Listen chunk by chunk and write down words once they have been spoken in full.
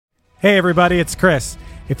Hey everybody, it's Chris.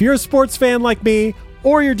 If you're a sports fan like me,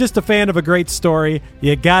 or you're just a fan of a great story,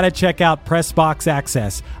 you gotta check out Press Box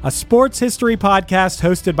Access, a sports history podcast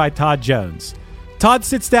hosted by Todd Jones. Todd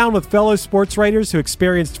sits down with fellow sports writers who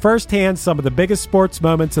experienced firsthand some of the biggest sports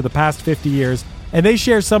moments of the past 50 years, and they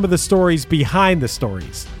share some of the stories behind the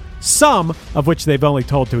stories, some of which they've only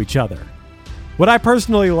told to each other. What I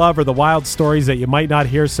personally love are the wild stories that you might not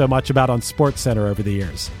hear so much about on SportsCenter over the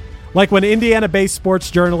years. Like when Indiana-based sports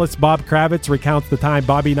journalist Bob Kravitz recounts the time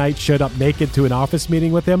Bobby Knight showed up naked to an office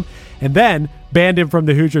meeting with him and then banned him from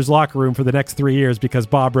the Hoosiers locker room for the next 3 years because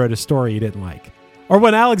Bob wrote a story he didn't like. Or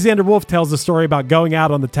when Alexander Wolf tells the story about going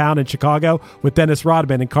out on the town in Chicago with Dennis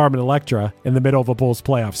Rodman and Carmen Electra in the middle of a Bulls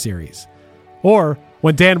playoff series. Or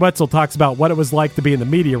when Dan Wetzel talks about what it was like to be in the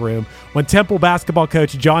media room when Temple basketball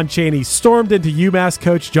coach John Chaney stormed into UMass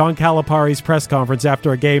coach John Calipari's press conference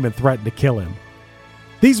after a game and threatened to kill him.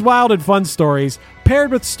 These wild and fun stories,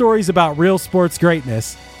 paired with stories about real sports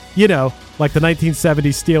greatness, you know, like the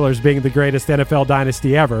 1970s Steelers being the greatest NFL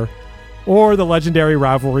dynasty ever, or the legendary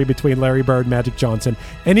rivalry between Larry Bird and Magic Johnson,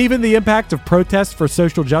 and even the impact of protests for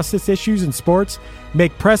social justice issues in sports,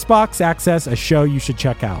 make Pressbox Access a show you should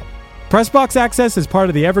check out. Pressbox Access is part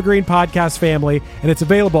of the Evergreen Podcast family, and it's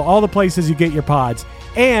available all the places you get your pods,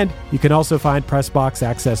 and you can also find Pressbox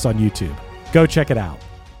Access on YouTube. Go check it out.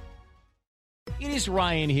 It is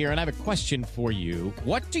Ryan here, and I have a question for you.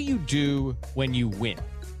 What do you do when you win?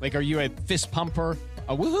 Like, are you a fist pumper,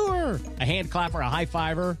 a woo-hooer, a hand clapper, a high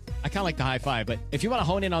fiver? I kind of like the high five, but if you want to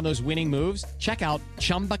hone in on those winning moves, check out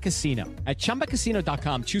Chumba Casino. At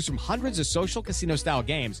ChumbaCasino.com, choose from hundreds of social casino-style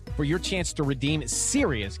games for your chance to redeem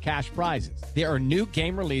serious cash prizes. There are new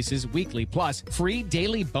game releases weekly, plus free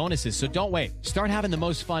daily bonuses, so don't wait. Start having the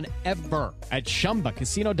most fun ever at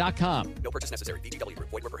ChumbaCasino.com. No purchase necessary. VGW.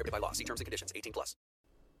 Void where prohibited by law. See terms and conditions. 18+.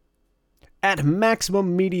 At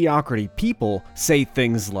Maximum Mediocrity, people say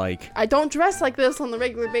things like, I don't dress like this on the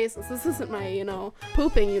regular basis. This isn't my,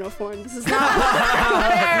 pooping uniform. This is not what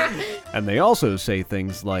I wear. And they also say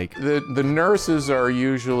things like, The nurses are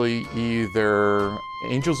usually either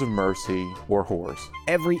angels of mercy or whores.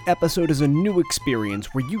 Every episode is a new experience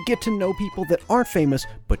where you get to know people that aren't famous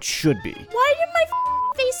but should be. Why did my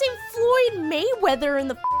facing Floyd Mayweather in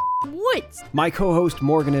the woods? My co-host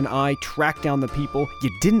Morgan and I track down the people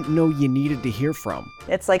you didn't know you needed to hear from.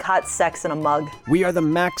 It's like hot sex in a mug. We are the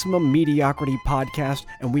Maximum Mediocrity Podcast,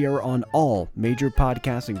 and we are on all major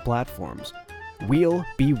podcasting platforms. We'll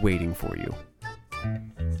be waiting for you.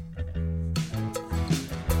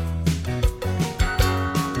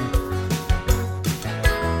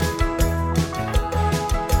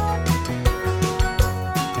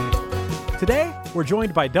 Today, we're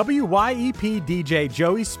joined by WYEP DJ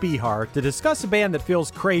Joey Spehar to discuss a band that feels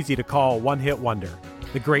crazy to call a one-hit wonder,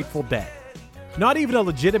 the Grateful Dead. Not even a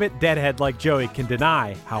legitimate Deadhead like Joey can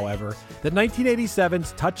deny, however, that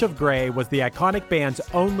 1987's Touch of Grey was the iconic band's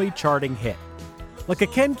only charting hit. Like a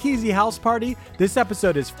Ken Kesey house party, this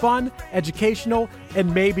episode is fun, educational,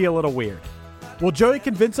 and maybe a little weird. Will Joey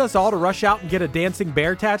convince us all to rush out and get a dancing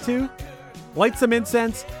bear tattoo? Light some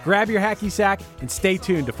incense, grab your hacky sack, and stay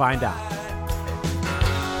tuned to find out.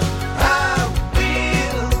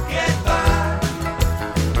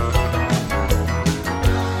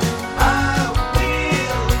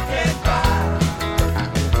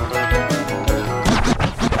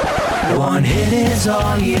 One hit is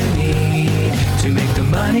all you need to make the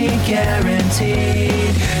money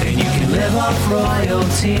guaranteed, and you can live off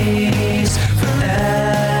royalties forever.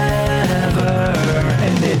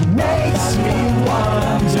 And it makes me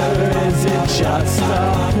wonder, is it just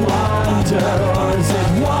a wonder, or is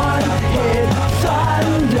it one hit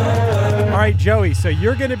thunder? All right, Joey, so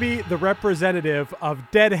you're going to be the representative of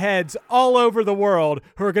deadheads all over the world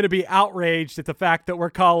who are going to be outraged at the fact that we're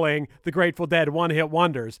calling the Grateful Dead one-hit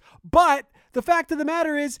wonders. But the fact of the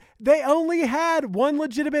matter is they only had one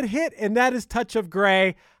legitimate hit, and that is Touch of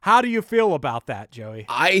Grey. How do you feel about that, Joey?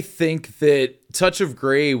 I think that Touch of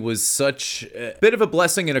Grey was such a bit of a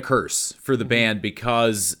blessing and a curse for the band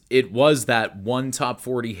because it was that one top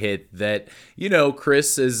 40 hit that,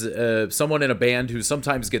 Chris, as someone in a band who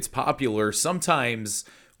sometimes gets popular, sometimes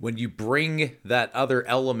when you bring that other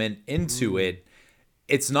element into it,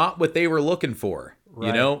 it's not what they were looking for,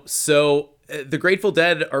 Right. So the Grateful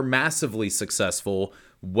Dead are massively successful,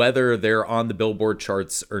 whether they're on the Billboard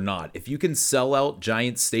charts or not. If you can sell out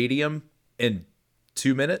Giant Stadium in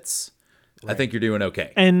 2 minutes, I think you're doing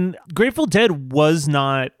okay. And Grateful Dead was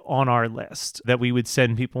not on our list that we would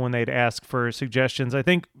send people when they'd ask for suggestions. I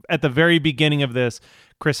think at the very beginning of this,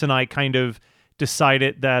 Chris and I kind of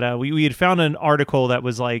decided that we had found an article that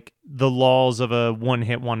was like the laws of a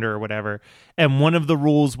one-hit wonder or whatever. And one of the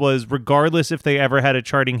rules was, regardless if they ever had a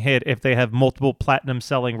charting hit, if they have multiple platinum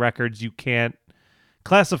selling records, you can't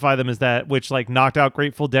classify them as that, which like knocked out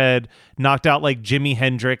Grateful Dead, knocked out like Jimi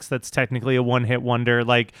Hendrix. That's technically a one-hit wonder.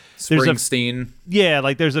 Like Springsteen.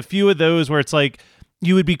 There's a few of those where it's like,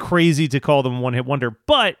 you would be crazy to call them one-hit wonder.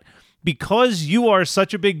 But because you are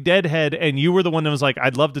such a big Deadhead and you were the one that was like,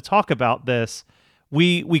 I'd love to talk about this,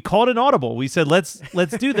 we called an audible. We said, let's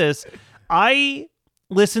do this. I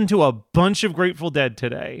listened to a bunch of Grateful Dead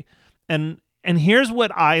today, and here's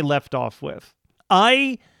what I left off with.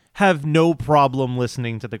 I have no problem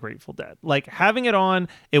listening to the Grateful Dead. Like, having it on,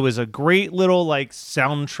 it was a great little like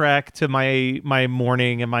soundtrack to my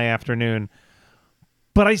morning and my afternoon.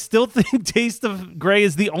 But I still think Taste of Grey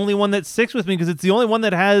is the only one that sticks with me because it's the only one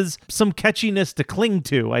that has some catchiness to cling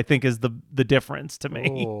to, I think is the difference to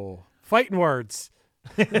me. Oh, fighting words.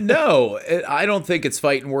 No, I don't think it's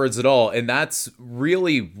fighting words at all. And that's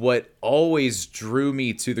really what always drew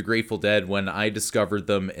me to the Grateful Dead when I discovered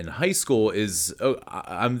them in high school is,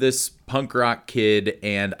 I'm this punk rock kid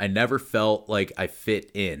and I never felt like I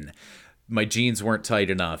fit in. My jeans weren't tight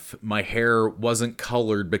enough. My hair wasn't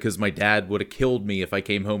colored because my dad would have killed me if I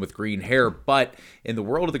came home with green hair. But in the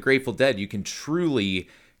world of the Grateful Dead, you can truly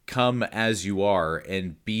come as you are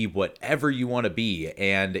and be whatever you want to be.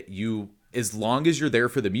 And you, as long as you're there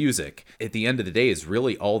for the music, at the end of the day is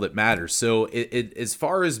really all that matters. So as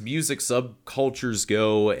far as music subcultures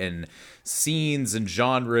go and scenes and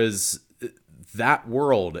genres, that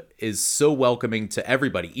world is so welcoming to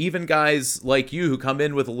everybody. Even guys like you who come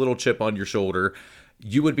in with a little chip on your shoulder,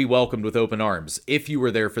 you would be welcomed with open arms if you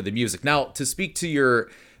were there for the music. Now, to speak to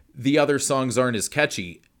the other songs aren't as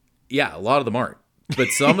catchy. Yeah, a lot of them aren't, but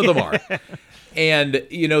some of them are. And,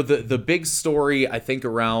 you know, the big story, I think,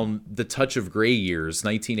 around the Touch of Grey years,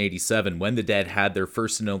 1987, when the Dead had their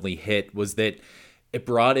first and only hit, was that it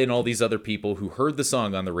brought in all these other people who heard the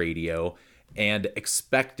song on the radio and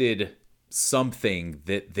expected something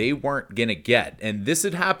that they weren't gonna get. And this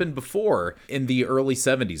had happened before in the early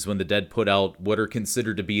 70s when the Dead put out what are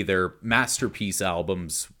considered to be their masterpiece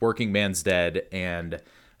albums, Working Man's Dead and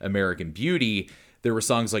American Beauty. There were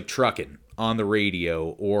songs like Truckin' on the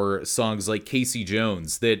radio, or songs like Casey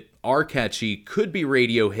Jones that are catchy, could be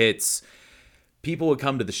radio hits. People would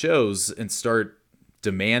come to the shows and start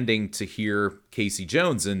demanding to hear Casey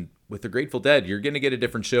Jones, and with the Grateful Dead, you're going to get a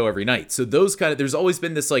different show every night. So there's always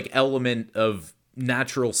been this like element of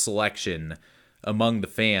natural selection among the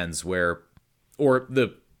fans or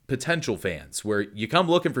the potential fans, where you come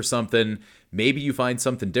looking for something, maybe you find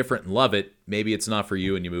something different and love it, maybe it's not for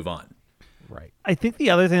you and you move on. Right. I think the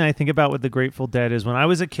other thing I think about with the Grateful Dead is when I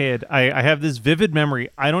was a kid, I have this vivid memory.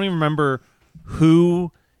 I don't even remember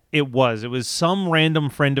who it was. It was some random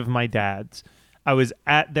friend of my dad's. I was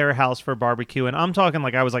at their house for a barbecue, and I'm talking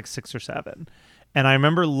like I was like 6 or 7. And I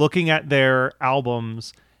remember looking at their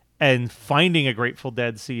albums and finding a Grateful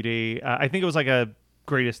Dead CD. I think it was like a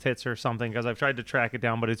greatest hits or something, because I've tried to track it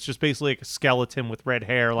down, but it's just basically like a skeleton with red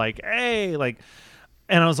hair, like, hey, like,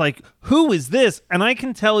 and I was like, who is this? And I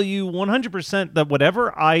can tell you 100% that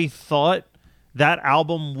whatever I thought that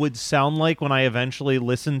album would sound like when I eventually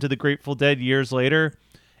listened to the Grateful Dead years later,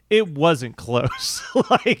 it wasn't close.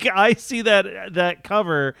 Like, I see that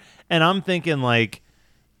cover and I'm thinking like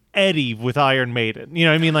Eddie with Iron Maiden. You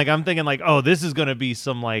know what I mean? Like, I'm thinking like, oh, this is going to be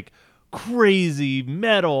some like crazy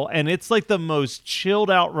metal, and it's like the most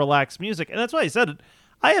chilled out, relaxed music. And that's why I said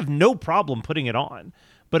I have no problem putting it on.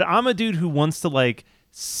 But I'm a dude who wants to like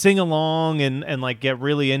sing along and like get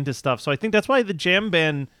really into stuff. So I think that's why the jam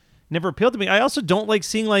band never appealed to me. I also don't like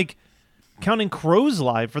seeing like Counting Crows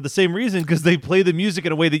live for the same reason, because they play the music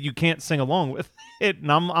in a way that you can't sing along with it.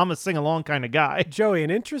 And I'm a sing along kind of guy. Joey, an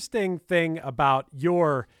interesting thing about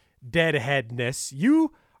your deadheadness,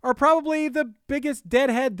 you are probably the biggest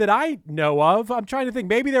deadhead that I know of. I'm trying to think.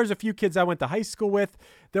 Maybe there's a few kids I went to high school with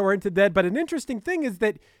that were into Dead. But an interesting thing is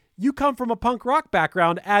that you come from a punk rock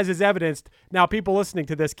background, as is evidenced. Now, people listening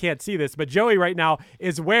to this can't see this, but Joey right now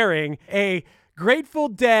is wearing a Grateful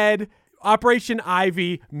Dead Operation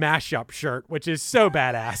Ivy mashup shirt, which is so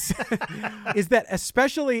badass. Is that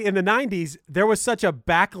especially in the 90s, there was such a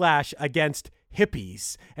backlash against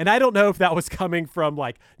hippies. And I don't know if that was coming from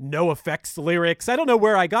like No Effects lyrics. I don't know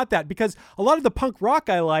where I got that, because a lot of the punk rock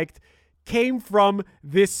I liked came from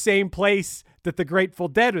this same place that the Grateful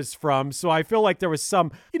Dead was from. So I feel like there was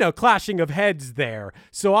some, clashing of heads there.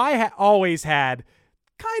 So I always had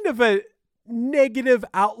kind of a negative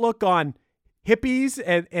outlook on hippies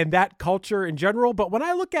and that culture in general. But when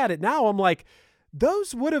I look at it now, I'm like,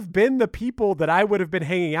 those would have been the people that I would have been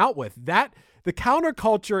hanging out with. the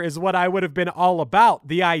counterculture is what I would have been all about,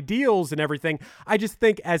 the ideals and everything. I just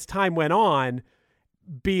think as time went on,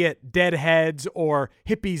 be it deadheads or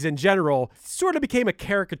hippies in general, sort of became a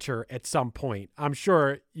caricature at some point. I'm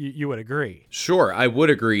sure you would agree. Sure, I would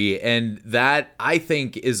agree. And that, I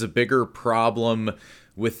think, is a bigger problem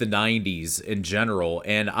with the 90s in general.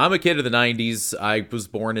 And I'm a kid of the 90s. I was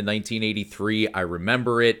born in 1983. I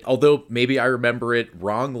remember it, although maybe I remember it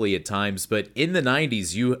wrongly at times, but in the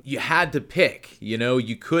 90s you had to pick, you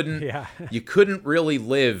couldn't really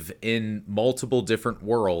live in multiple different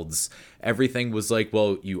worlds. Everything was like,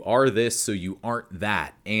 well, you are this, so you aren't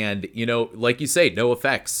that. And, like you say, no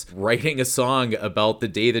effects. Writing a song about the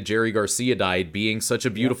day that Jerry Garcia died being such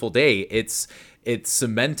a beautiful day, it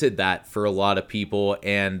cemented that for a lot of people.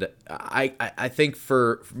 And I think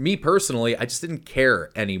for me personally, I just didn't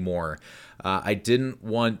care anymore. I didn't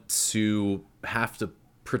want to have to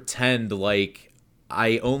pretend like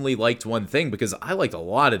I only liked one thing, because I liked a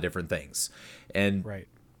lot of different things. And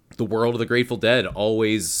the world of the Grateful Dead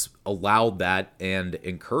always allowed that and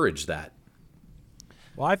encouraged that.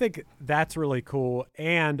 Well, I think that's really cool.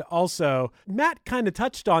 And also, Matt kind of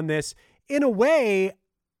touched on this. In a way,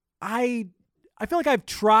 I feel like I've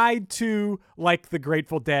tried to like the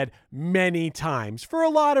Grateful Dead many times for a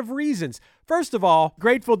lot of reasons. First of all,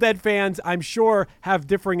 Grateful Dead fans, I'm sure, have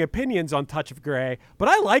differing opinions on Touch of Grey, but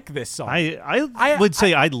I like this song. I would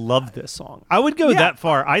say I love this song. I would go that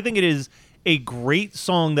far. I think it is a great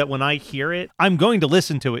song that when I hear it, I'm going to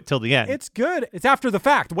listen to it till the end. It's good. It's after the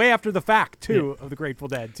fact, way after the fact, too, of the Grateful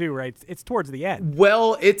Dead, too, right? It's towards the end.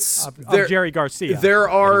 Well, it's of Jerry Garcia. There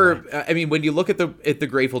are, I mean, when you look at the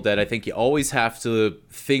Grateful Dead, I think you always have to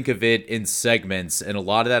think of it in segments, and a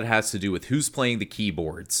lot of that has to do with who's playing the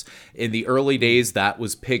keyboards. In the early days, that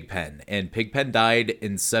was Pigpen, and Pigpen died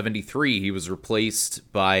in '73. He was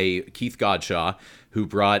replaced by Keith Godshaw, who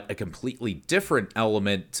brought a completely different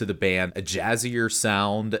element to the band, a jazzier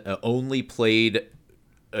sound, only played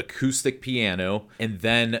acoustic piano. And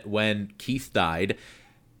then when Keith died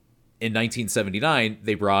in 1979,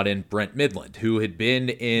 they brought in Brent Midland, who had been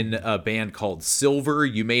in a band called Silver.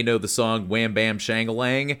 You may know the song Wham Bam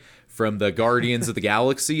Shangalang from the Guardians of the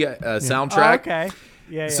Galaxy soundtrack. Oh, okay.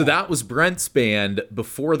 Yeah. So that was Brent's band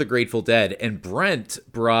before the Grateful Dead, and Brent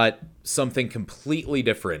brought something completely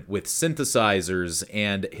different with synthesizers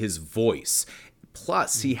and his voice.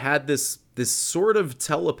 Plus, he had this sort of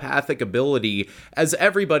telepathic ability, as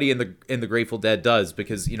everybody in the Grateful Dead does,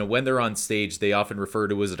 because when they're on stage, they often refer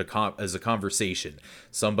to it as a conversation.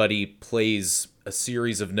 Somebody plays a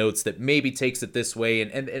series of notes that maybe takes it this way,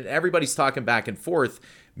 and everybody's talking back and forth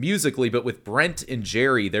musically. But with Brent and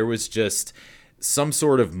Jerry, there was just some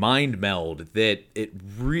sort of mind meld that it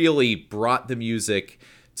really brought the music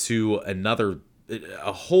to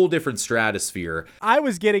a whole different stratosphere. I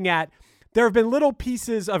was getting at, there have been little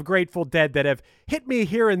pieces of Grateful Dead that have hit me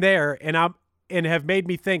here and there, and have made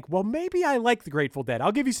me think, well, maybe I like the Grateful Dead.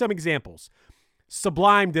 I'll give you some examples.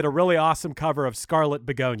 Sublime did a really awesome cover of Scarlet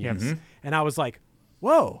Begonias, and I was like,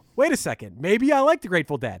 whoa, wait a second, maybe I like the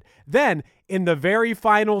Grateful Dead. Then, in the very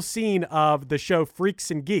final scene of the show Freaks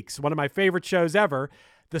and Geeks, one of my favorite shows ever,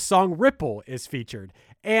 the song Ripple is featured.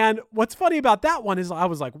 And what's funny about that one is I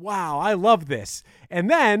was like, wow, I love this. And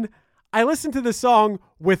then I listened to the song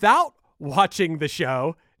without watching the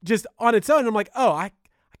show, just on its own. And I'm like, oh, I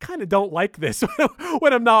kind of don't like this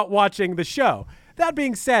when I'm not watching the show. That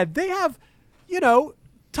being said, they have,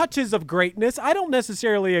 touches of greatness. I don't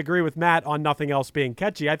necessarily agree with Matt on Nothing Else being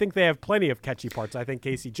catchy. I think they have plenty of catchy parts. I think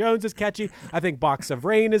Casey Jones is catchy. I think Box of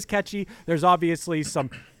Rain is catchy. There's obviously some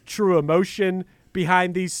true emotion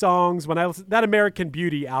behind these songs. When I listen, that American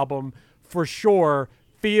Beauty album for sure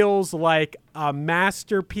feels like a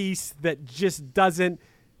masterpiece that just doesn't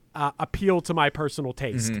appeal to my personal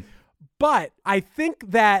taste. But I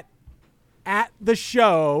think that at the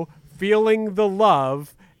show, feeling the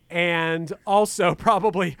love and also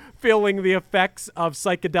probably feeling the effects of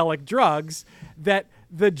psychedelic drugs, that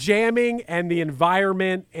the jamming and the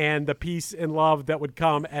environment and the peace and love that would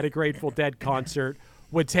come at a Grateful Dead concert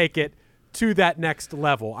would take it to that next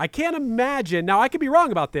level. I can't imagine, now I could be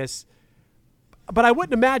wrong about this, but I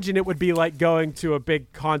wouldn't imagine it would be like going to a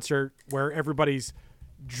big concert where everybody's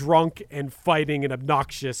drunk and fighting and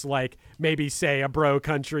obnoxious, like maybe say a bro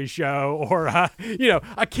country show or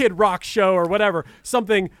a Kid Rock show or whatever,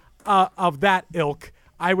 something of that ilk.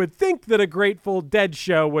 I would think that a Grateful Dead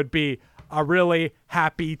show would be a really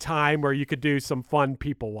happy time where you could do some fun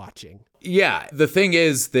people watching. Yeah, the thing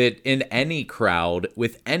is that in any crowd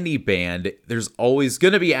with any band, there's always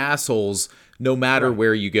going to be assholes no matter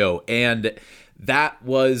where you go. And that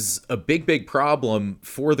was a big problem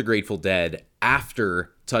for the Grateful Dead.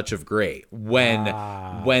 after Touch of Grey,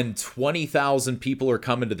 when 20,000 people are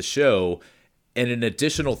coming to the show and an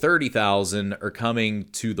additional 30,000 are coming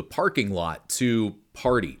to the parking lot to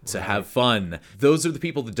party, to have fun. Those are the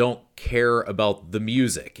people that don't care about the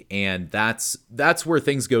music, and that's where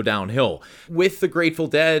things go downhill. With the Grateful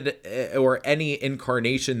Dead or any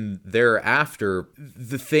incarnation thereafter,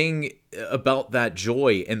 the thing about that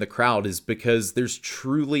joy in the crowd is because there's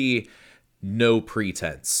truly no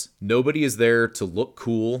pretense. Nobody is there to look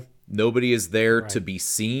cool. Nobody is there to be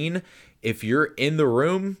seen. If you're in the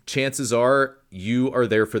room, chances are you are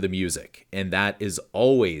there for the music, and that is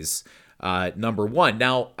always number one.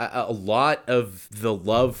 Now, a lot of the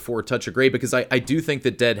love for Touch of Grey, because I do think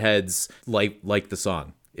that Deadheads like the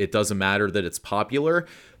song. It doesn't matter that it's popular,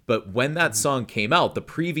 but when that song came out the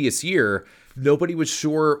previous year, nobody was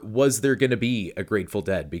sure was there going to be a Grateful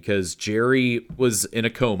Dead, because Jerry was in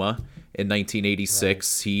a coma in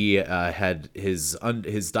 1986. He had his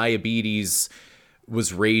diabetes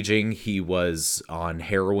was raging. He was on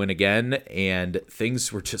heroin again, and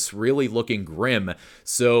things were just really looking grim.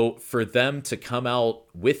 So for them to come out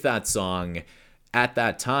with that song at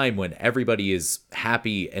that time when everybody is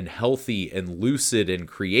happy and healthy and lucid and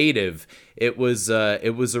creative, it was a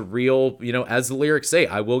real, as the lyrics say,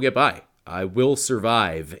 I will get by. I will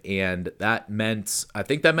survive. And I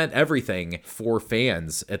think that meant everything for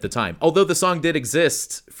fans at the time. Although the song did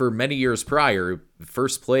exist for many years prior,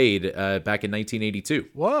 first played back in 1982.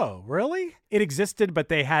 Whoa, really? It existed, but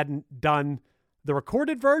they hadn't done the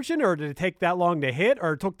recorded version, or did it take that long to hit,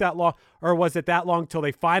 or was it that long till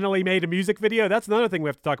they finally made a music video? That's another thing we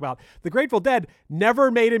have to talk about. The Grateful Dead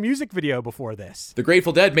never made a music video before this. The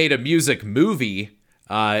Grateful Dead made a music movie.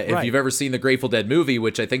 If you've ever seen the Grateful Dead movie,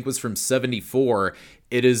 which I think was from 1974,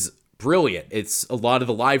 it is brilliant. It's a lot of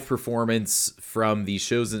the live performance from the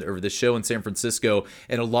show in San Francisco,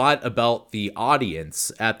 and a lot about the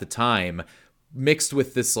audience at the time, mixed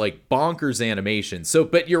with this like bonkers animation. So,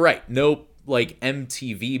 but you're right, no like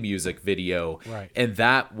MTV music video, right? And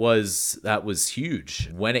that was huge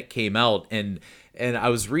when it came out. And I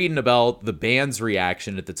was reading about the band's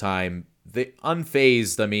reaction at the time. They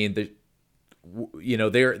unfazed. I mean, they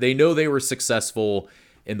know they were successful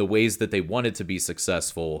in the ways that they wanted to be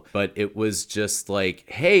successful, but it was just like,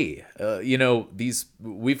 hey,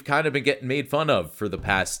 we've kind of been getting made fun of for the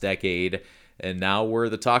past decade, and now we're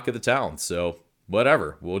the talk of the town. So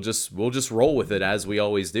whatever, we'll just roll with it as we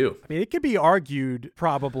always do. I mean, it could be argued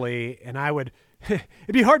probably, and it'd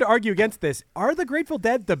be hard to argue against this. Are the Grateful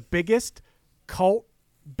Dead the biggest cult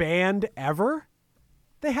band ever?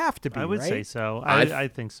 They have to be, I would right? say so. I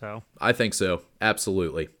think so. I think so.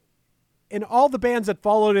 Absolutely. And all the bands that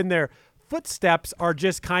followed in their footsteps are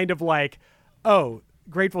just kind of like, oh,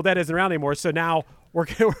 Grateful Dead isn't around anymore, so now we're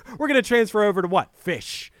gonna transfer over to what?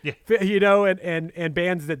 Fish. Yeah. And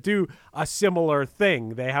bands that do a similar thing.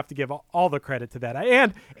 They have to give all the credit to that.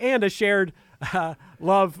 And a shared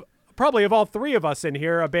love, probably of all three of us in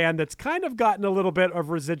here, a band that's kind of gotten a little bit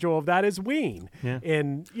of residual of that is Ween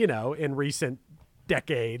in recent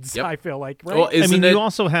decades. Yep. I feel like, right? Well, you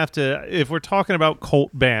also have to, if we're talking about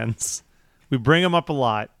cult bands, we bring them up a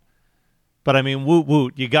lot, but I mean, woot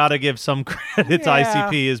woot, you got to give some credit to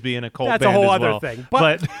ICP as being a cult band. That's a whole as other well. thing,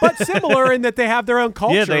 but similar in that they have their own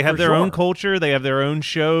culture. Yeah, they have their own culture. They have their own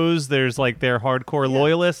shows. There's like their hardcore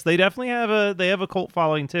loyalists. They definitely have a cult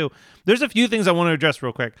following too. There's a few things I want to address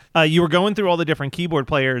real quick. You were going through all the different keyboard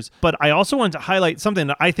players, but I also wanted to highlight something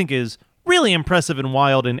that I think is really impressive and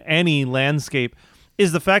wild in any landscape.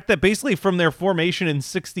 Is the fact that basically from their formation in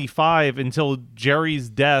 1965 until Jerry's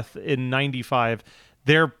death in 1995,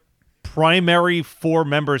 their primary four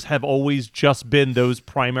members have always just been those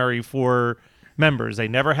primary four members. They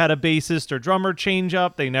never had a bassist or drummer change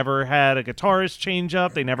up. They never had a guitarist change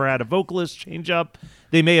up. They never had a vocalist change up.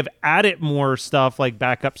 They may have added more stuff like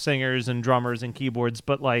backup singers and drummers and keyboards,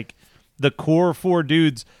 but like the core four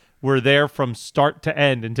dudes were there from start to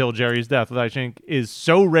end until Jerry's death, which I think is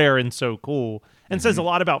so rare and so cool. And says a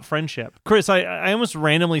lot about friendship. Chris, I almost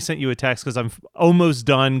randomly sent you a text because I'm almost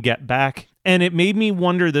done Get Back. And it made me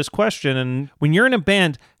wonder this question. And when you're in a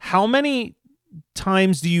band, how many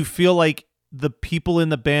times do you feel like the people in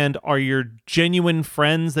the band are your genuine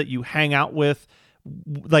friends that you hang out with?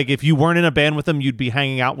 Like if you weren't in a band with them, you'd be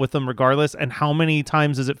hanging out with them regardless. And how many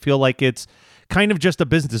times does it feel like it's kind of just a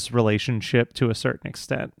business relationship to a certain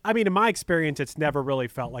extent? I mean, in my experience, it's never really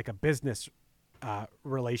felt like a business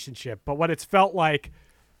relationship, but what it's felt like,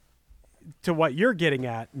 to what you're getting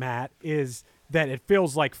at, Matt, is that it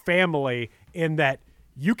feels like family in that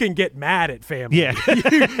you can get mad at family. Yeah.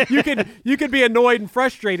 you can be annoyed and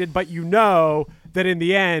frustrated, but you know that in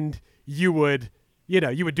the end you would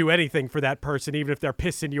you would do anything for that person, even if they're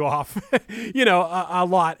pissing you off, a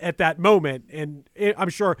lot at that moment. And I'm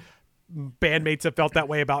sure bandmates have felt that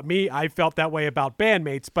way about me. I felt that way about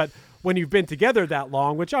bandmates. But when you've been together that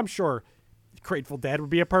long, which I'm sure Grateful Dead would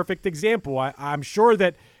be a perfect example, I'm sure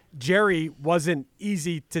that Jerry wasn't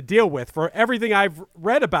easy to deal with. For everything I've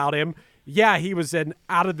read about him, yeah, he was an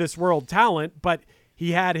out-of-this-world talent, but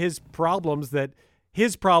he had his problems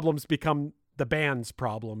become the band's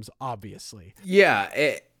problems, obviously.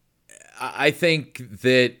 Yeah, I think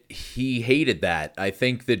that he hated that. I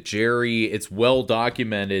think that Jerry, it's well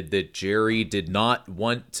documented that Jerry did not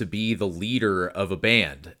want to be the leader of a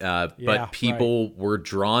band, but people were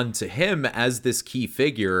drawn to him as this key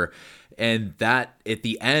figure. And that at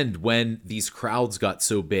the end, when these crowds got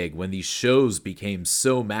so big, when these shows became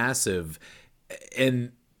so massive,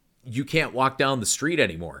 and you can't walk down the street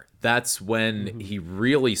anymore, that's when he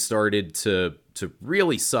really started to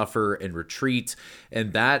really suffer and retreat.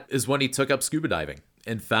 And that is when he took up scuba diving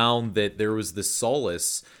and found that there was this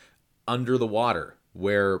solace under the water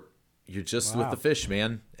where you're just with the fish,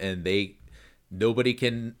 man, and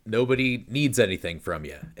nobody needs anything from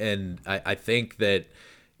you. And I think that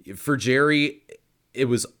for Jerry, it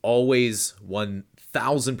was always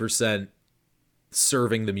 1000%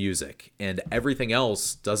 serving the music, and everything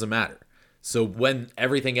else doesn't matter. So when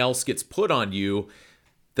everything else gets put on you,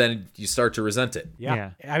 then you start to resent it.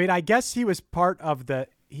 Yeah. I mean, I guess he was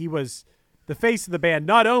he was the face of the band,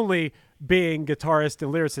 not only being guitarist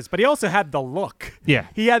and lyricist, but he also had the look. Yeah.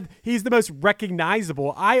 He's the most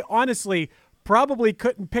recognizable. I honestly probably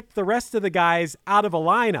couldn't pick the rest of the guys out of a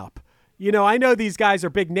lineup. I know these guys are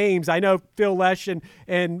big names. I know Phil Lesh and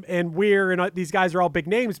Weir and these guys are all big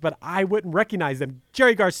names, but I wouldn't recognize them.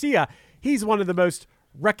 Jerry Garcia, he's one of the most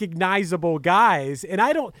recognizable guys, and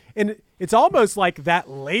it's almost like that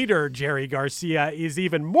later Jerry Garcia is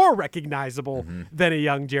even more recognizable than a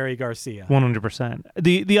young Jerry Garcia. 100%.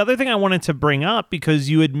 The other thing I wanted to bring up, because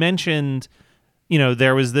you had mentioned,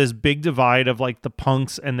 there was this big divide of like the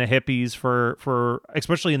punks and the hippies for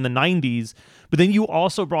especially in the 90s, but then you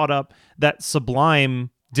also brought up that Sublime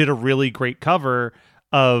did a really great cover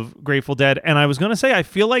of Grateful Dead. And I was going to say, I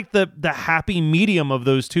feel like the happy medium of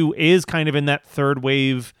those two is kind of in that third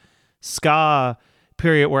wave ska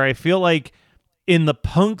period, where I feel like in the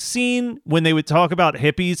punk scene, when they would talk about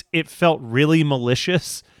hippies, it felt really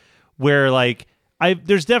malicious, where like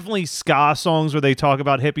there's definitely ska songs where they talk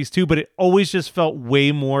about hippies too, but it always just felt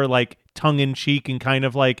way more like tongue-in-cheek and kind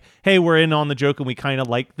of like, hey, we're in on the joke and we kind of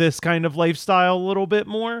like this kind of lifestyle a little bit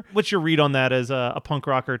more. What's your read on that as a punk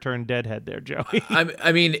rocker turned deadhead there, Joey?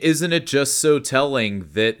 I mean, isn't it just so telling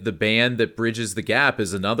that the band that bridges the gap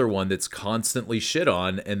is another one that's constantly shit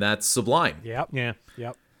on, and that's Sublime. Yep. Yeah.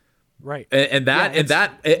 Yep. Right.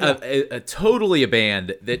 Totally a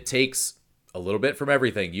band that takes a little bit from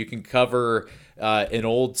everything. You can cover an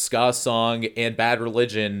old ska song and Bad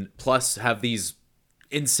Religion, plus have these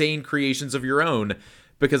insane creations of your own,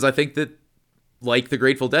 because I think that, like the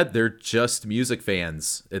Grateful Dead, they're just music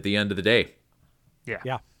fans at the end of the day.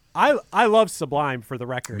 Yeah. I love Sublime, for the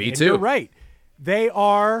record. Me and too. You're right. They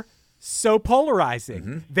are so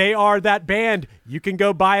polarizing. They are that band. You can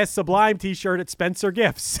go buy a Sublime t-shirt at Spencer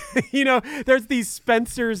Gifts. There's these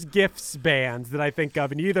Spencer's Gifts bands that I think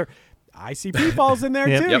of, and either ICP falls in there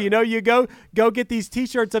too. Yep. You go get these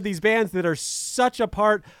t-shirts of these bands that are such a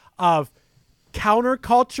part of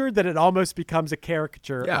counterculture that it almost becomes a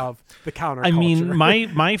caricature of the counterculture. I mean,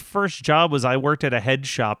 my first job was I worked at a head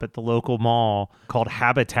shop at the local mall called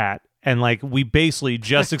Habitat, and like we basically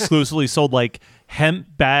just exclusively sold like hemp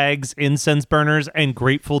bags, incense burners, and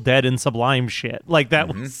Grateful Dead and Sublime shit. Like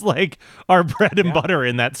that was like our bread and butter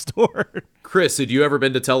in that store. Chris, had you ever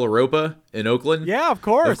been to Teleropa in Oakland? Yeah, of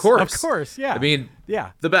course. Yeah. I mean,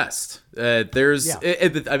 the best.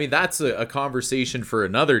 I mean, that's a conversation for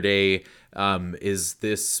another day. Is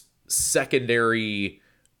this secondary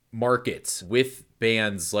market with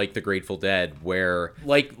bands like the Grateful Dead, where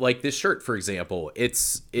like this shirt, for example, it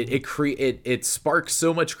sparks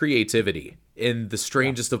so much creativity in the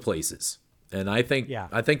strangest of places, and I think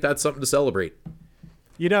that's something to celebrate.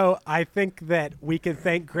 I think that we can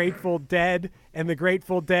thank Grateful Dead and the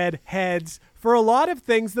Grateful Dead heads for a lot of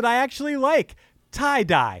things that I actually like.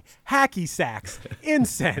 Tie-dye, hacky sacks,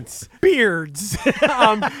 incense, beards,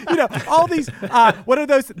 all these, what are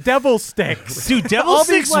those? Devil sticks. Dude, devil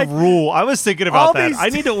sticks rule. I was thinking about that. I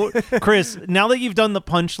need to, Chris, now that you've done the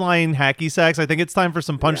Punchline hacky sacks, I think it's time for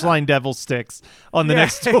some Punchline devil sticks on the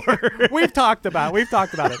next tour. We've talked about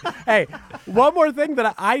it. Hey, one more thing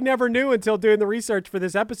that I never knew until doing the research for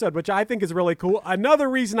this episode, which I think is really cool. Another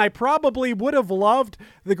reason I probably would have loved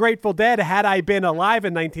the Grateful Dead had I been alive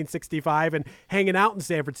in 1965 and hanging out in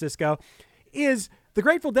San Francisco, is the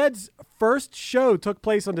Grateful Dead's first show took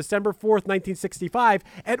place on December 4th, 1965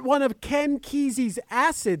 at one of Ken Kesey's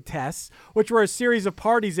acid tests, which were a series of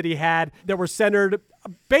parties that he had that were centered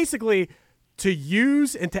basically to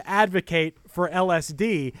use and to advocate for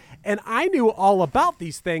LSD. And I knew all about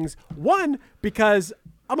these things. One, because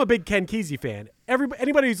I'm a big Ken Kesey fan.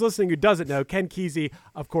 Anybody who's listening who doesn't know, Ken Kesey,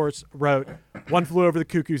 of course, wrote One Flew Over the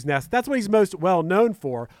Cuckoo's Nest. That's what he's most well known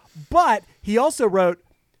for. But he also wrote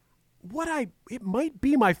it might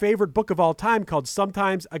be my favorite book of all time, called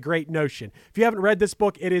Sometimes a Great Notion. If you haven't read this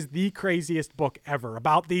book, it is the craziest book ever,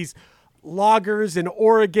 about these loggers in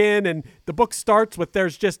Oregon. And the book starts with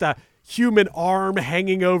there's just a human arm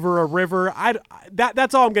hanging over a river.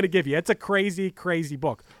 That's all I'm going to give you. It's a crazy, crazy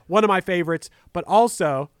book. One of my favorites. But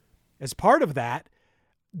also, as part of that,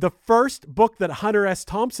 the first book that Hunter S.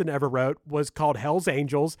 Thompson ever wrote was called Hell's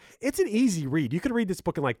Angels. It's an easy read. You could read this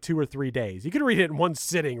book in like 2 or 3 days. You could read it in one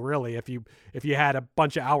sitting, really, if you had a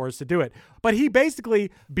bunch of hours to do it. But he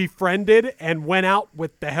basically befriended and went out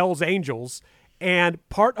with the Hell's Angels. And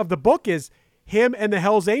part of the book is him and the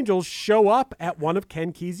Hell's Angels show up at one of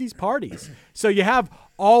Ken Kesey's parties. So you have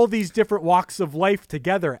all these different walks of life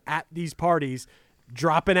together at these parties,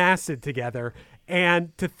 dropping acid together.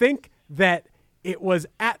 And to think that it was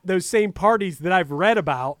at those same parties that I've read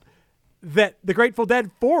about that the Grateful Dead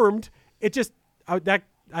formed, it just, I don't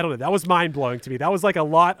know, that was mind-blowing to me. That was like a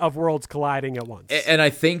lot of worlds colliding at once. And I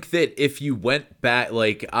think that if you went back,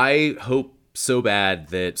 like, I hope so bad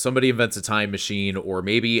that somebody invents a time machine, or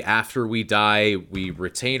maybe after we die, we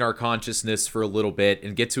retain our consciousness for a little bit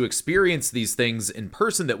and get to experience these things in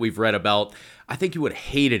person that we've read about. I think you would have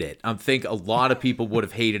hated it. I think a lot of people would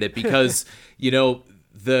have hated it because,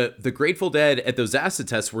 the Grateful Dead at those acid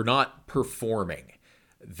tests were not performing.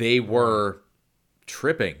 They were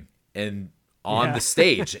tripping and on the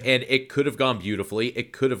stage, and it could have gone beautifully.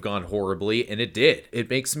 It could have gone horribly, and it did. It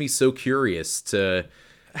makes me so curious to,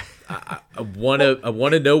 I want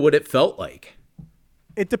to know what it felt like.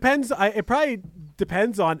 It depends. It probably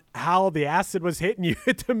depends on how the acid was hitting you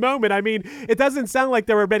at the moment. I mean, it doesn't sound like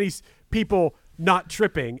there were many people not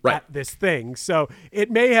tripping at this thing. So it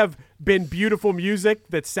may have been beautiful music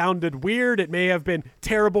that sounded weird. It may have been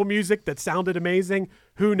terrible music that sounded amazing.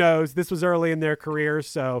 Who knows? This was early in their career,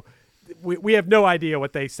 so we have no idea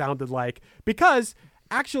what they sounded like, because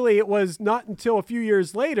actually it was not until a few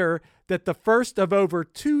years later that the first of over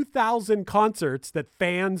 2,000 concerts that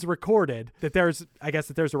fans recorded, that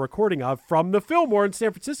there's a recording of from the Fillmore in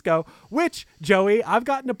San Francisco, which, Joey, I've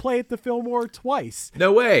gotten to play at the Fillmore twice.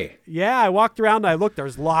 No way. Yeah, I walked around and I looked.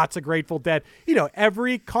 There's lots of Grateful Dead.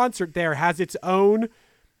 Every concert there has its own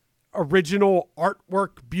original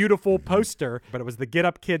artwork, beautiful poster, but it was the Get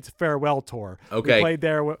Up Kids farewell tour. Okay. We played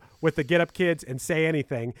there with the Get Up Kids and Say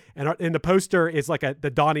Anything, and in the poster is like the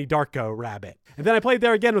Donnie Darko rabbit. And then I played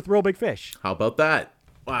there again with Real Big Fish. How about that?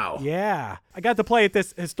 Wow. Yeah. I got to play at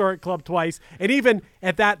this historic club twice, and even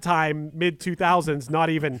at that time, mid-2000s, not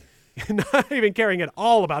even caring at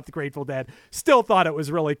all about the Grateful Dead, still thought it was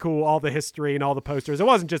really cool, all the history and all the posters. It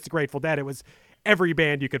wasn't just the Grateful Dead, it was every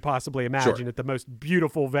band you could possibly imagine at the most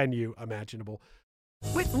beautiful venue imaginable.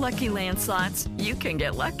 With Lucky Land Slots, you can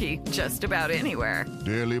get lucky just about anywhere.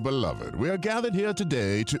 Dearly beloved, we are gathered here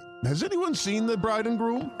today to... Has anyone seen the bride and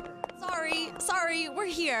groom? Sorry, we're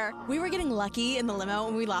here. We were getting lucky in the limo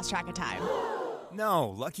and we lost track of time. No,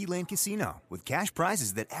 Lucky Land Casino, with cash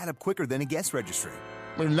prizes that add up quicker than a guest registry.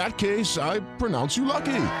 In that case, I pronounce you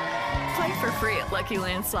lucky. Play for free at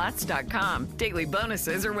LuckyLandSlots.com. Daily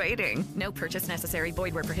bonuses are waiting. No purchase necessary.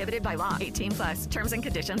 Void where prohibited by law. 18+. Terms and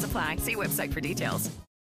conditions apply. See website for details.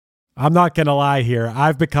 I'm not going to lie here.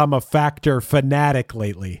 I've become a Factor fanatic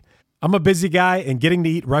lately. I'm a busy guy, and getting to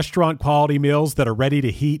eat restaurant quality meals that are ready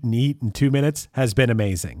to heat and eat in 2 minutes has been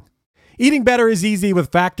amazing. Eating better is easy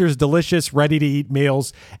with Factor's delicious, ready-to-eat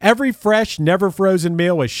meals. Every fresh, never-frozen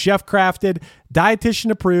meal is chef-crafted,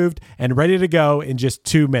 dietitian-approved, and ready to go in just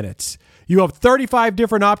 2 minutes. You have 35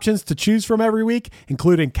 different options to choose from every week,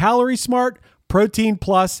 including Calorie Smart, Protein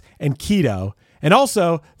Plus, and Keto. And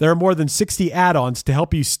also, there are more than 60 add-ons to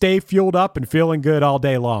help you stay fueled up and feeling good all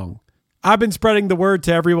day long. I've been spreading the word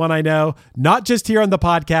to everyone I know, not just here on the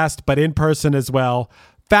podcast, but in person as well.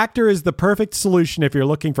 Factor is the perfect solution if you're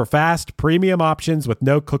looking for fast, premium options with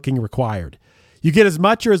no cooking required. You get as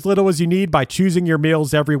much or as little as you need by choosing your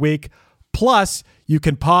meals every week. Plus, you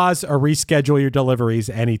can pause or reschedule your deliveries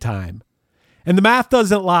anytime. And the math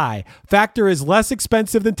doesn't lie. Factor is less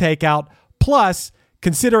expensive than takeout. Plus,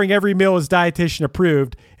 considering every meal is dietitian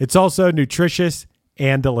approved, it's also nutritious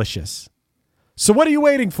and delicious. So what are you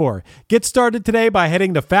waiting for? Get started today by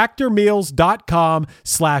heading to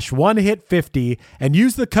factormeals.com/1hit50 and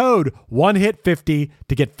use the code 1hit50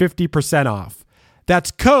 to get 50% off. That's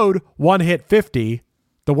code 1hit50,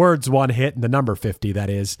 the words one hit and the number 50, that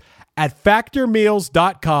is, at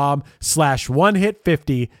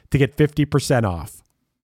factormeals.com/1hit50 to get 50% off.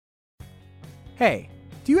 Hey,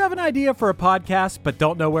 do you have an idea for a podcast but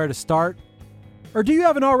don't know where to start? Or do you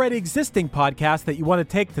have an already existing podcast that you want to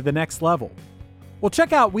take to the next level? Well,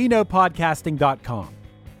 check out WeKnowPodcasting.com.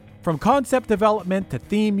 From concept development to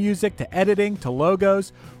theme music to editing to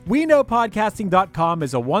logos, WeKnowPodcasting.com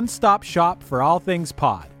is a one-stop shop for all things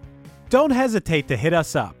pod. Don't hesitate to hit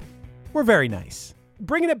us up. We're very nice.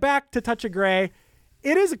 Bringing it back to Touch of Grey,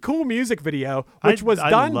 it is a cool music video, which was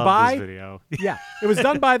done by... this video. Yeah, it was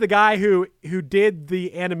done by the guy who did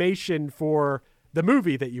the animation for the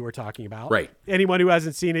movie that you were talking about. Right. Anyone who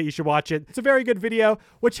hasn't seen it, you should watch it. It's a very good video,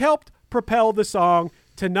 which helped propel the song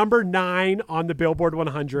to number 9 on the Billboard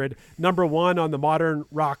 100, number 1 on the modern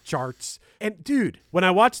rock charts. And dude, when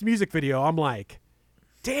I watched the music video, I'm like,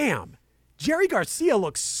 damn, Jerry Garcia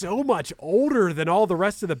looks so much older than all the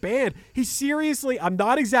rest of the band. He seriously, I'm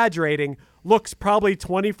not exaggerating, looks probably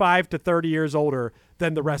 25 to 30 years older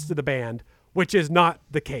than the rest of the band, which is not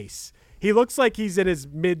the case. He looks like he's in his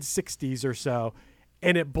mid-60s or so,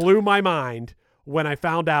 and it blew my mind when I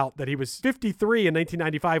found out that he was 53 in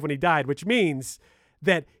 1995 when he died, which means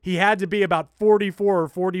that he had to be about 44 or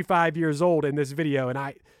 45 years old in this video. And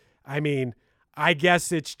I mean, I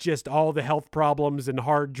guess it's just all the health problems and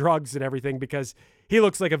hard drugs and everything, because he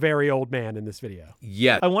looks like a very old man in this video.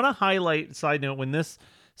 Yeah. I want to highlight, side note, when this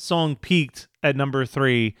song peaked at number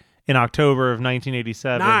 3 in October of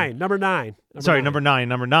 1987. Number nine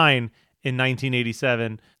in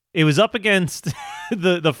 1987. It was up against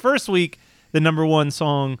the first week. The number 1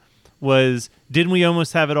 song was "Didn't We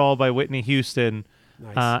Almost Have It All" by Whitney Houston.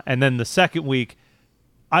 Nice. And then the second week,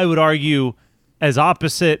 I would argue, as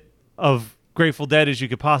opposite of Grateful Dead as you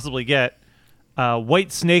could possibly get,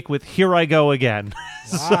 White Snake with "Here I Go Again."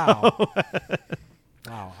 Wow.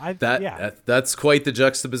 Wow. That's quite the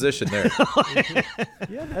juxtaposition there.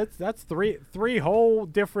 Yeah, that's three whole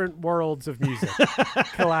different worlds of music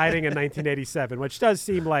colliding in 1987, which does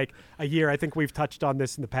seem like a year. I think we've touched on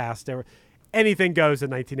this in the past. Anything goes in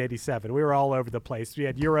 1987. We were all over the place. We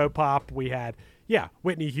had Europop, we had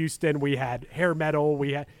Whitney Houston, we had hair metal,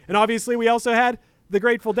 and obviously we also had the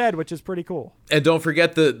Grateful Dead, which is pretty cool. And don't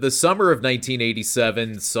forget the summer of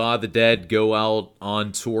 1987 saw the Dead go out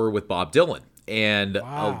on tour with Bob Dylan. And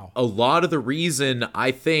wow. a lot of the reason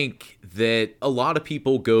I think that a lot of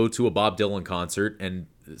people go to a Bob Dylan concert, and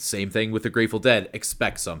same thing with the Grateful Dead,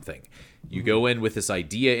 expect something. You go in with this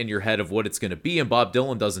idea in your head of what it's going to be, and Bob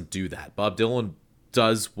Dylan doesn't do that. Bob Dylan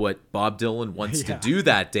does what Bob Dylan wants to do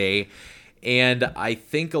that day. And I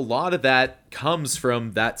think a lot of that comes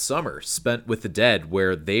from that summer spent with the Dead,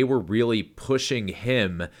 where they were really pushing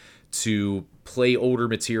him to play older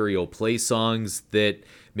material, play songs that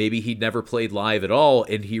maybe he'd never played live at all,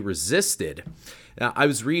 and he resisted. Now, I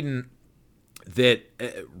was reading that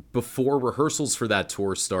before rehearsals for that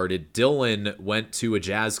tour started, Dylan went to a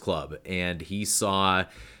jazz club, and he saw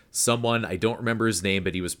someone, I don't remember his name,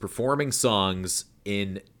 but he was performing songs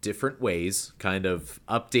in different ways, kind of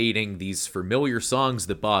updating these familiar songs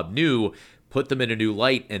that Bob knew, put them in a new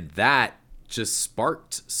light, and that just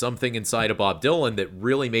sparked something inside of Bob Dylan that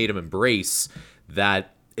really made him embrace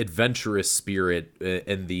that adventurous spirit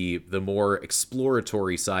and the more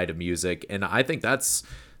exploratory side of music. And I think that's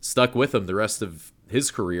stuck with him the rest of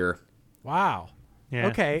his career. Wow. Yeah.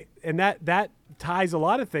 Okay. And that ties a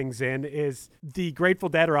lot of things in. Is the Grateful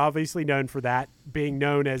Dead are obviously known for that, being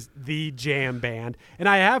known as the jam band. And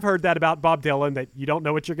I have heard that about Bob Dylan, that you don't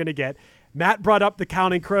know what you're going to get. Matt brought up the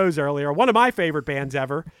Counting Crows earlier, one of my favorite bands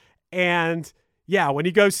ever. And yeah, when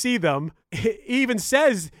you go see them, he even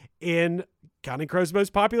says in Counting Crows'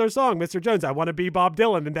 most popular song, Mr. Jones, I want to be Bob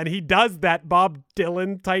Dylan. And then he does that Bob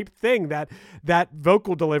Dylan type thing, that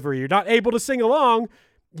vocal delivery. You're not able to sing along.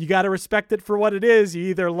 You got to respect it for what it is. You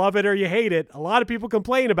either love it or you hate it. A lot of people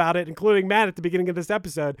complain about it, including Matt at the beginning of this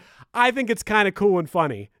episode. I think it's kind of cool and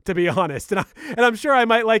funny, to be honest. And I'm sure I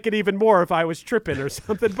might like it even more if I was tripping or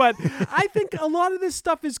something. But I think a lot of this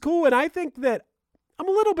stuff is cool. And I think that I'm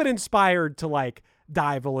a little bit inspired to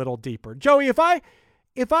dive a little deeper. Joey,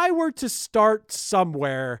 if I were to start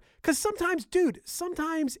somewhere, because sometimes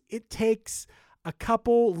it takes a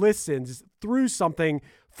couple listens through something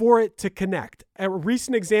for it to connect. A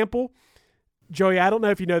recent example, Joey, I don't know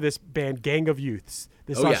if you know this band, Gang of Youths.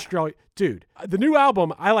 Australian dude. The new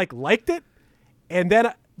album, I liked it, and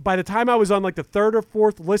then by the time I was on the third or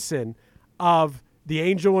fourth listen of the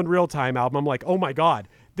Angel in Real Time album, I'm like, oh my God,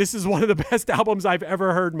 this is one of the best albums I've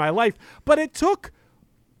ever heard in my life. But it took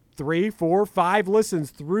 3, 4, 5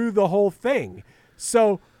 listens through the whole thing.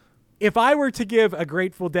 So if I were to give a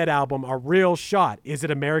Grateful Dead album a real shot, is it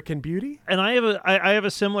American Beauty? And I have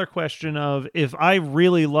a similar question of, if I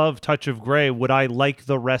really love Touch of Grey, would I like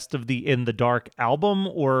the rest of the In the Dark album,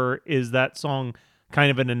 or is that song kind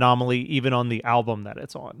of an anomaly even on the album that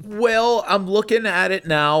it's on? Well, I'm looking at it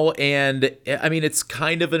now, and I mean, it's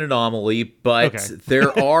kind of an anomaly, but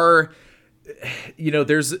there are,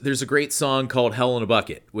 there's a great song called Hell in a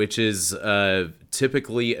Bucket, which is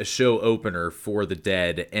typically a show opener for the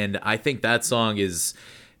Dead, and I think that song it's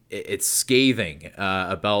scathing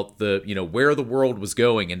about where the world was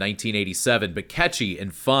going in 1987, but catchy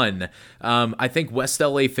and fun. I think West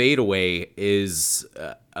LA Fadeaway is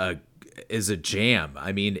a jam.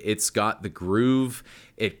 I mean, it's got the groove.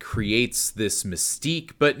 It creates this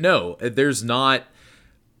mystique, but no, there's not.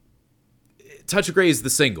 Touch of Grey is the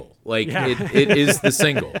single. It is the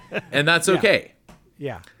single, and that's okay.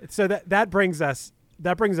 Yeah. So that brings us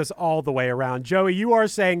all the way around. Joey, you are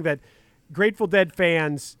saying that Grateful Dead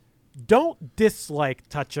fans don't dislike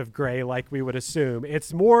Touch of Grey like we would assume.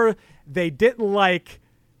 It's more they didn't like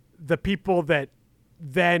the people that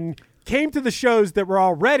then came to the shows that were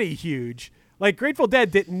already huge. Like, Grateful Dead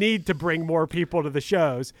didn't need to bring more people to the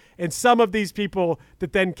shows, and some of these people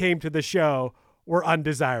that then came to the show were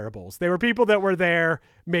undesirables. They were people that were there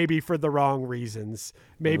maybe for the wrong reasons,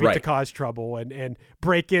 maybe to cause trouble and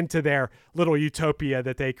break into their little utopia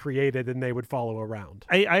that they created and they would follow around.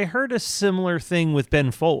 I heard a similar thing with Ben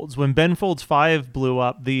Folds. When Ben Folds 5 blew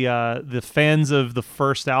up, the fans of the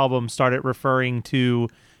first album started referring to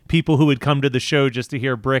people who would come to the show just to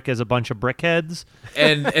hear Brick as a bunch of brickheads.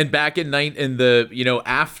 And back in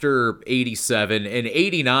after 87 and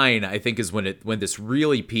 89, I think is when this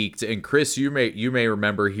really peaked. And Chris, you may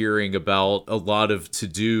remember hearing about a lot of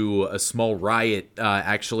a small riot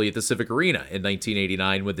actually at the Civic Arena in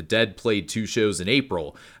 1989 when the Dead played 2 shows in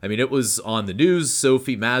April. I mean, it was on the news.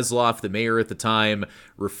 Sophie Masloff, the mayor at the time,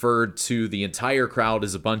 referred to the entire crowd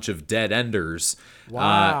as a bunch of dead enders.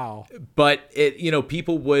 Wow. But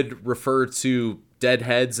people would refer to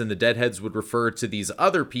Deadheads, and the Deadheads would refer to these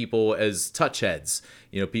other people as touchheads,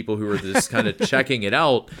 people who were just kind of checking it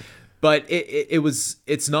out. But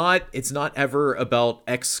it's not ever about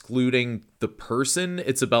excluding the person.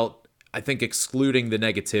 It's about, I think, excluding the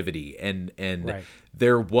negativity. And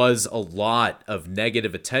there was a lot of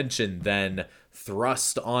negative attention then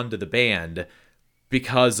thrust onto the band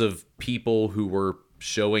because of people who were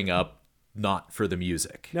showing up not for the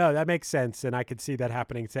music. No, that makes sense, and I could see that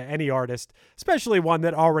happening to any artist, especially one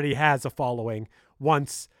that already has a following.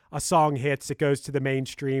 Once a song hits, it goes to the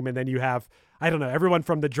mainstream, and then you have, I don't know, everyone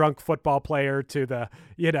from the drunk football player to the,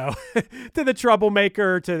 to the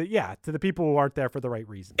troublemaker, to the people who aren't there for the right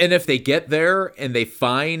reason. And if they get there and they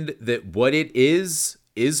find that what it is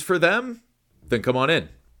for them, then come on in.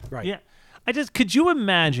 Right. Yeah. Could you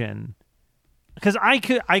imagine, because I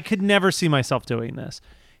could never see myself doing this,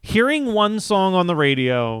 hearing one song on the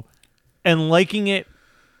radio and liking it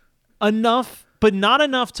enough, but not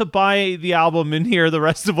enough to buy the album and hear the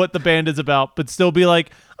rest of what the band is about, but still be like,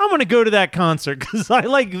 I'm going to go to that concert because I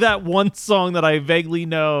like that one song that I vaguely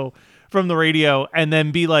know from the radio, and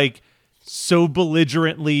then be like so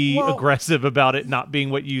belligerently aggressive about it not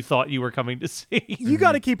being what you thought you were coming to see. You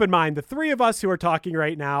got to keep in mind, the three of us who are talking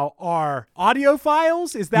right now are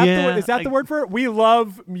audiophiles. Is that the word for it? We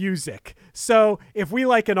love music. So if we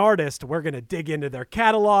like an artist, we're going to dig into their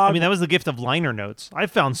catalog. I mean, that was the gift of liner notes. I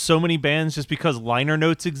found so many bands just because liner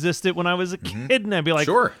notes existed when I was a kid, and I'd be like,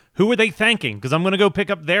 sure, who are they thanking? Because I'm going to go pick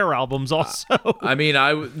up their albums also. I mean,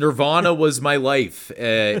 Nirvana was my life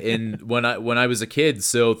when I was a kid.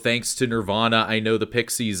 So thanks to Nirvana, I know the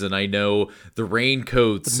Pixies, and I know the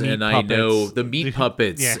Raincoats, and I know the Meat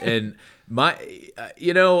Puppets, and I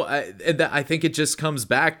think it just comes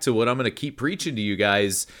back to what I'm going to keep preaching to you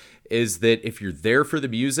guys, is that if you're there for the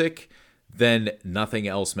music, then nothing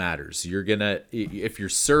else matters. If you're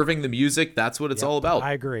serving the music, that's what it's all about.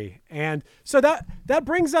 I agree. And so that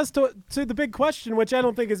brings us to the big question, which I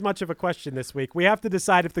don't think is much of a question this week. We have to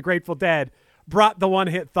decide if the Grateful Dead brought the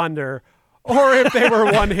one-hit thunder or if they were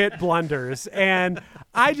one-hit blunders. And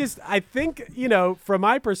I think, from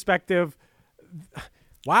my perspective,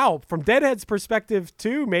 from Deadhead's perspective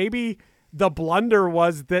too, maybe the blunder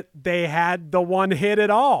was that they had the one hit at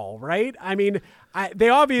all, right? I mean, they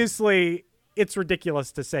obviously, it's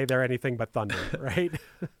ridiculous to say they're anything but thunder, right?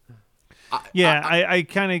 I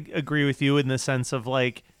kind of agree with you in the sense of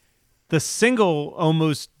like the single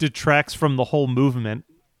almost detracts from the whole movement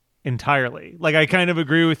entirely. Like I kind of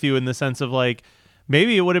agree with you in the sense of like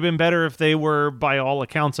maybe it would have been better if they were, by all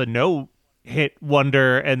accounts, a no-hit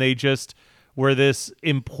wonder, and they just were this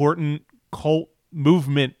important cult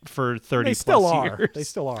movement for 30 They still plus are. years. They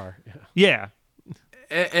still are. Yeah.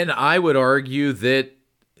 And I would argue that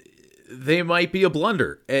they might be a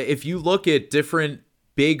blunder. If you look at different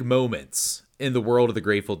big moments in the world of the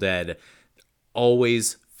Grateful Dead,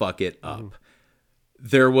 always fuck it up.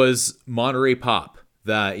 There was Monterey Pop.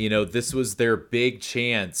 That, this was their big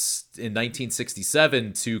chance in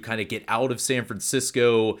 1967 to kind of get out of San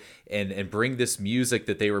Francisco and bring this music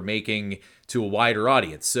that they were making to a wider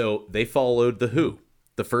audience. So they followed The Who.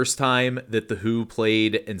 The first time that The Who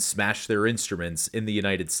played and smashed their instruments in the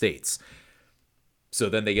United States. So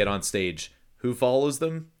then they get on stage. Who follows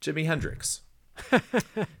them? Jimi Hendrix.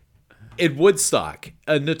 In Woodstock,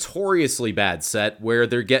 a notoriously bad set where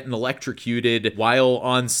they're getting electrocuted while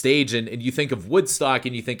on stage. And you think of Woodstock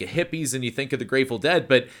and you think of hippies and you think of the Grateful Dead,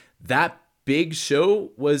 but that big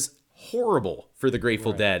show was horrible for the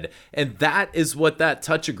Grateful Dead. And that is what that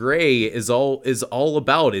touch of gray is all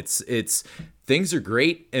about. It's things are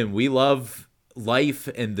great and we love life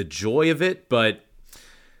and the joy of it, but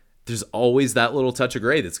there's always that little touch of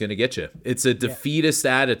gray that's going to get you. It's a defeatist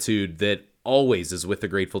attitude that always is with the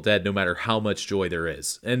Grateful Dead, no matter how much joy there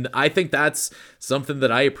is. And I think that's something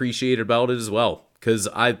that I appreciate about it as well, because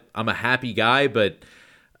I'm a happy guy, but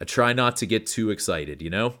I try not to get too excited,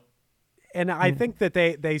 And I think that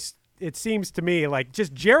they it seems to me like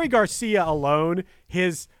just Jerry Garcia alone,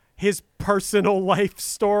 his personal life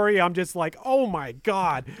story, I'm just like, oh my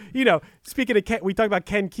God. Speaking of we talked about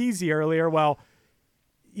Ken Kesey earlier. Well,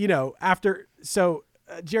 Jerry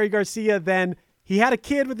Garcia, then he had a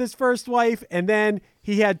kid with his first wife, and then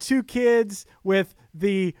he had 2 kids with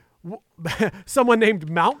someone named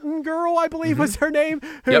Mountain Girl, I believe was her name,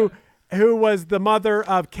 who was the mother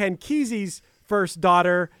of Ken Kesey's first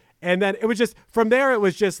daughter. And then it was just, from there, it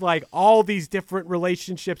was just like all these different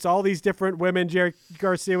relationships, all these different women Jerry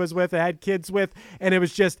Garcia was with and had kids with. And it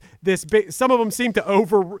was just this big, some of them seemed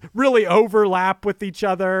to really overlap with each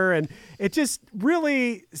other. And it just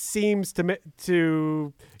really seems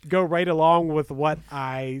to go right along with what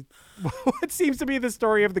seems to be the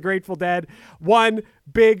story of the Grateful Dead. One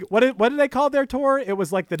big, what did they call their tour? It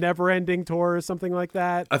was like the Never Ending Tour or something like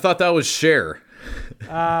that. I thought that was Cher.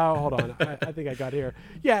 Hold on. I think I got here.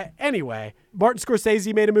 Yeah. Anyway, Martin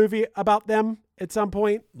Scorsese made a movie about them at some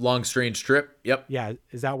point. Long Strange Trip. Yep. Yeah.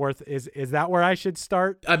 Is that where I should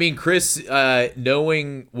start? I mean, Chris,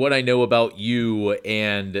 knowing what I know about you,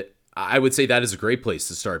 and I would say that is a great place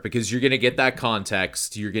to start, because you're going to get that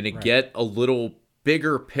context. You're going to get a little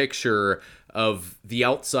bigger picture of the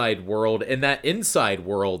outside world and that inside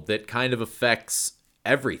world that kind of affects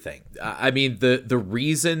everything. I mean, the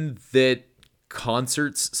reason that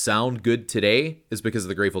concerts sound good today is because of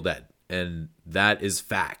the Grateful Dead, and that is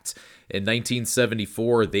fact. In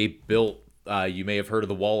 1974, they built, you may have heard of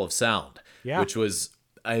the Wall of Sound, which was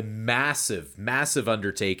a massive, massive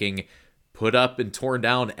undertaking, put up and torn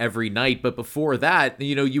down every night. But before that,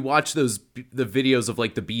 you watch the videos of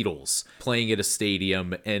like the Beatles playing at a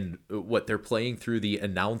stadium and what they're playing through the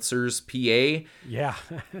announcer's PA. Yeah.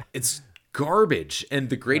 It's garbage. And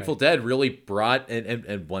the Grateful Dead really brought,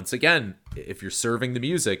 and once again, if you're serving the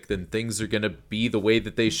music, then things are going to be the way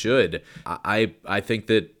that they should. I think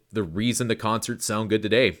that the reason the concerts sound good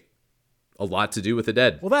today, a lot to do with the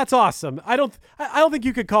Dead. Well, that's awesome. I don't think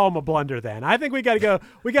you could call them a blunder then. I think we got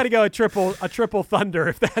to go a triple thunder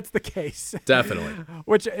if that's the case. Definitely.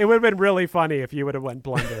 Which it would have been really funny if you would have went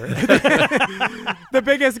blunder. The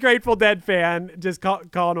biggest Grateful Dead fan just calling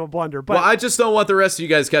them a blunder. But well, I just don't want the rest of you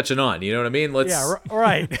guys catching on. You know what I mean? Let's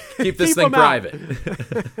keep this thing private.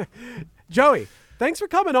 Joey, thanks for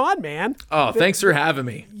coming on, man. Oh, thanks for having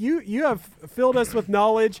me. You have filled us with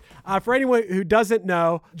knowledge. For anyone who doesn't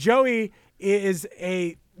know, Joey is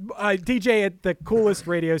a DJ at the coolest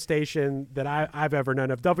radio station that I've ever known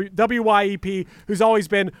of, WYEP, who's always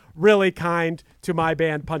been really kind to my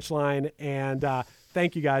band Punchline, and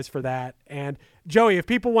thank you guys for that. And Joey, if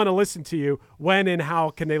people want to listen to you, when and how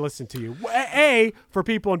can they listen to you? A, for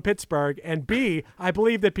people in Pittsburgh, and B, I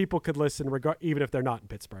believe that people could listen even if they're not in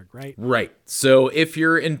Pittsburgh, right? Right. So if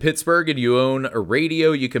you're in Pittsburgh and you own a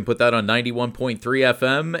radio, you can put that on 91.3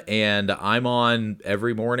 FM, and I'm on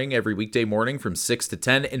every weekday morning from 6 to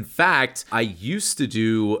 10. In fact, I used to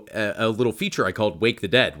do a little feature I called Wake the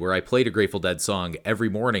Dead, where I played a Grateful Dead song every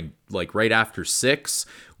morning, like right after 6.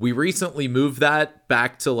 We recently moved that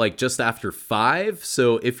back to like just after 5.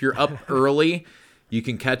 So if you're up early, you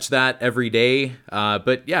can catch that every day.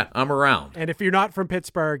 But yeah, I'm around. And if you're not from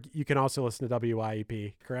Pittsburgh, you can also listen to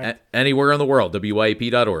WYEP, correct? Anywhere in the world,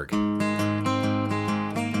 WYEP.org.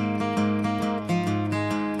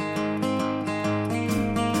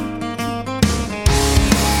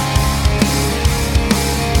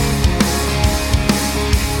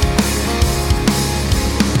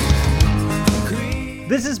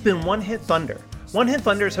 This has been One Hit Thunder. One Hit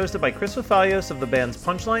Thunder is hosted by Chris Fafalios of the bands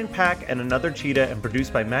Punchline, Pack, and Another Cheetah, and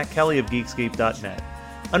produced by Matt Kelly of Geekscape.net.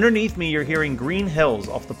 Underneath me, you're hearing Green Hills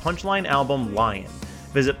off the Punchline album Lion.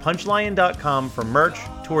 Visit punchlion.com for merch,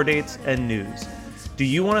 tour dates, and news. Do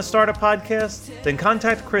you want to start a podcast? Then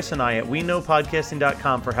contact Chris and I at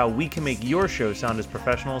weknowpodcasting.com for how we can make your show sound as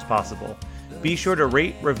professional as possible. Be sure to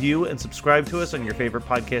rate, review, and subscribe to us on your favorite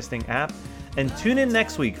podcasting app. And tune in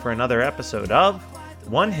next week for another episode of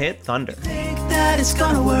One Hit Thunder. Think that it's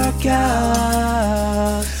gonna work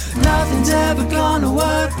out. Nothing's ever gonna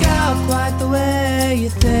work out quite the way you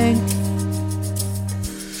think.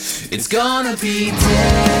 It's gonna be different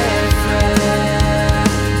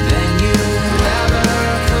than you ever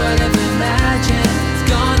could have imagined. It's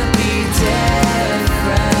gonna be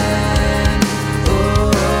different.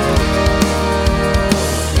 Oh,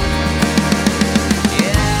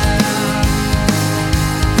 yeah.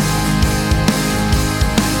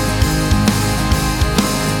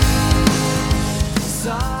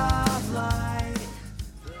 Soft light.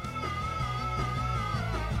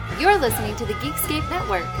 You're listening to the Geekscape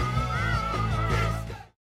Network.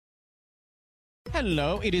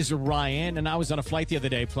 Hello, it is Ryan, and I was on a flight the other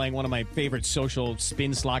day playing one of my favorite social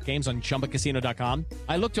spin slot games on ChumbaCasino.com.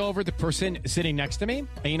 I looked over at the person sitting next to me,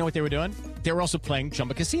 and you know what they were doing? They were also playing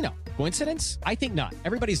Chumba Casino. Coincidence? I think not.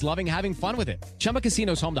 Everybody's loving having fun with it. Chumba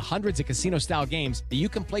Casino is home to hundreds of casino-style games that you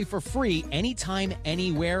can play for free anytime,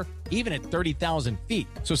 anywhere, even at 30,000 feet.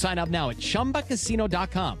 So sign up now at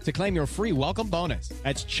ChumbaCasino.com to claim your free welcome bonus.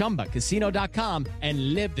 That's ChumbaCasino.com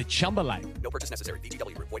and live the Chumba life. No purchase necessary.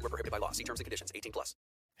 VGW. Void were prohibited by law. See terms and conditions. 18+.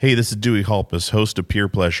 Hey, this is Dewey Halpus, host of Peer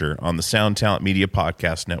Pleasure on the Sound Talent Media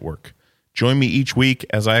Podcast Network. Join me each week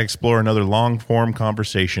as I explore another long-form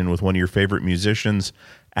conversation with one of your favorite musicians,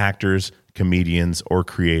 actors, comedians, or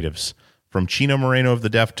creatives. From Chino Moreno of the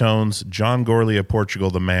Deftones, John Gorley of Portugal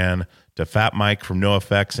the Man, to Fat Mike from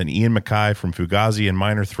NoFX and Ian MacKaye from Fugazi and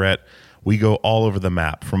Minor Threat, we go all over the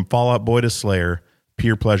map. From Fall Out Boy to Slayer,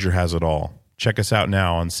 Peer Pleasure has it all. Check us out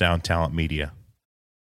now on Sound Talent Media.